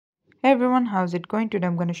Hey everyone, how's it going? Today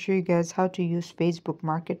I'm going to show you guys how to use Facebook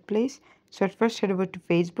Marketplace. So at first head over to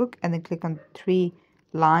Facebook and then click on the three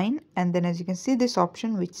line, and then as you can see this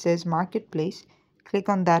option which says Marketplace, click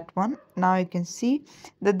on that one. Now you can see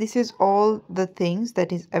that this is all the things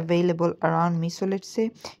that is available around me. So let's say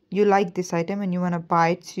you like this item and you want to buy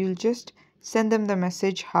it, so you'll just send them the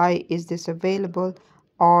message, hi, is this available?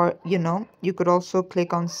 Or you could also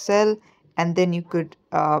click on sell, and then you could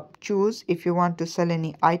choose if you want to sell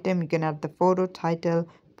any item. You can add the photo, title,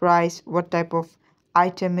 price, what type of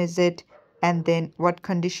item is it, and then what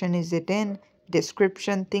condition is it in,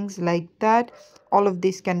 description, things like that. All of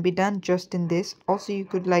this can be done just in this. Also you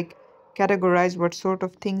could like categorize what sort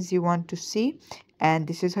of things you want to see, and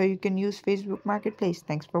this is how you can use Facebook Marketplace.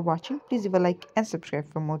 Thanks for watching. Please leave a like and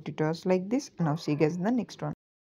subscribe for more tutorials like this, and I'll see you guys in the next one.